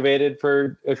deactivated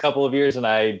for a couple of years, and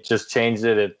I just changed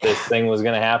it if this thing was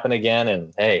going to happen again.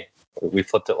 And hey, we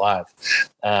flipped it live.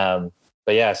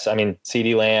 But yes, I mean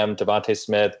CeeDee Lamb, Devontae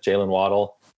Smith, Jalen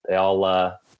Waddle, they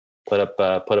all put up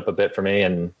a bit for me,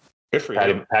 and good for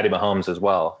Patty Mahomes as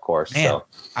well, of course. Man, so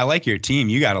I like your team.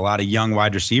 You got a lot of young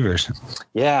wide receivers.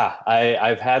 Yeah,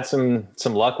 I've had some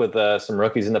luck with some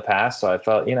rookies in the past, so I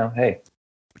felt, hey,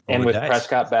 and with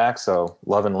Prescott back, so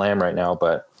loving Lamb right now.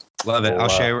 But love it.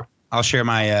 I'll share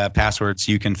my password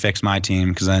so you can fix my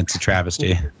team because it's a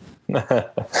travesty. There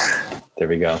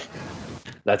we go.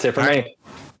 That's it for me.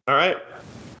 All right.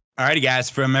 All righty, guys.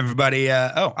 From everybody.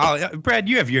 Brad,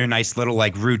 you have your nice little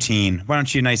like routine. Why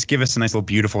don't you give us a nice little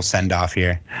beautiful send off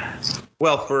here?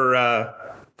 Well,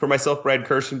 for myself, Brad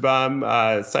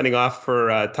Kirschenbaum, signing off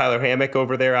for Tyler Hammock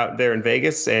out there in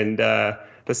Vegas, and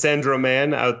the Sandro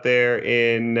man out there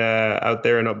in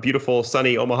a beautiful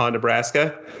sunny Omaha,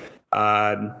 Nebraska.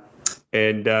 And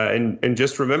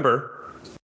just remember,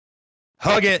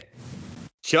 hug it,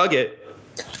 chug it,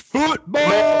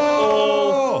 football.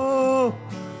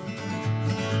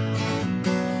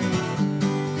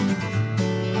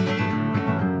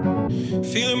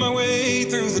 Feeling my way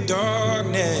through the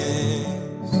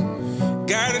darkness,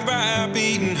 guided by a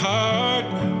beating heart.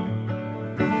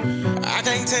 I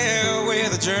can't tell where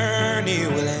the journey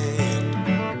will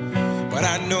end, but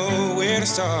I know where to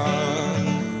start.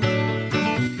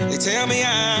 They tell me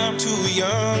I'm too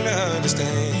young to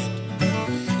understand.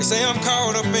 They say I'm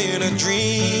caught up in a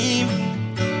dream.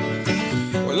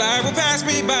 Well, life will pass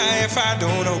me by if I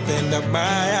don't open up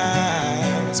my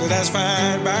eyes, so that's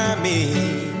fine by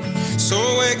me. So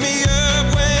wake me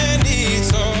up when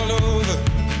it's all